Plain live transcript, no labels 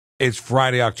It's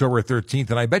Friday, October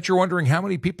 13th, and I bet you're wondering how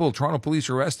many people Toronto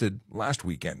police arrested last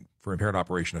weekend for impaired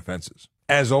operation offenses.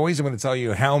 As always, I'm going to tell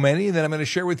you how many, and then I'm going to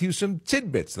share with you some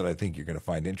tidbits that I think you're going to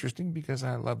find interesting because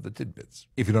I love the tidbits.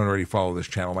 If you don't already follow this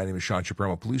channel, my name is Sean Chipper. I'm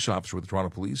a police officer with the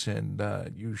Toronto Police, and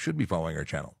you should be following our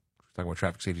channel. We're talking about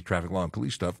traffic safety, traffic law, and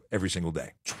police stuff every single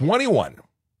day. 21.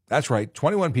 That's right,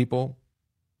 21 people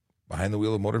behind the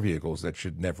wheel of motor vehicles that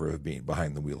should never have been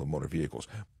behind the wheel of motor vehicles.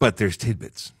 But there's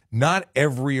tidbits. Not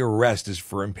every arrest is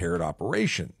for impaired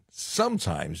operation.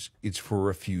 Sometimes it's for a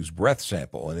refused breath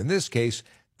sample. And in this case,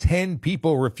 10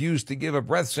 people refused to give a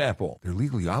breath sample. They're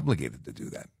legally obligated to do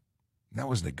that. That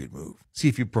wasn't a good move. See,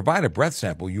 if you provide a breath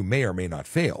sample, you may or may not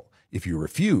fail. If you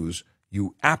refuse,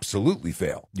 you absolutely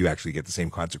fail. You actually get the same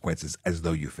consequences as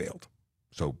though you failed.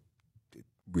 So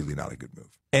really not a good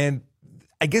move. And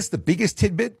I guess the biggest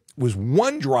tidbit was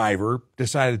one driver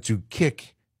decided to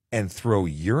kick and throw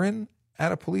urine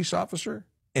at a police officer,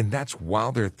 and that's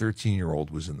while their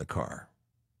 13-year-old was in the car.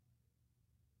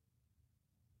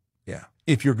 Yeah.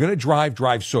 If you're going to drive,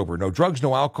 drive sober. No drugs,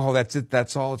 no alcohol. That's it.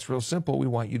 That's all. It's real simple. We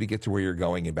want you to get to where you're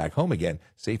going and back home again,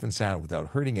 safe and sound, without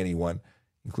hurting anyone,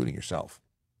 including yourself.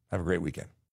 Have a great weekend.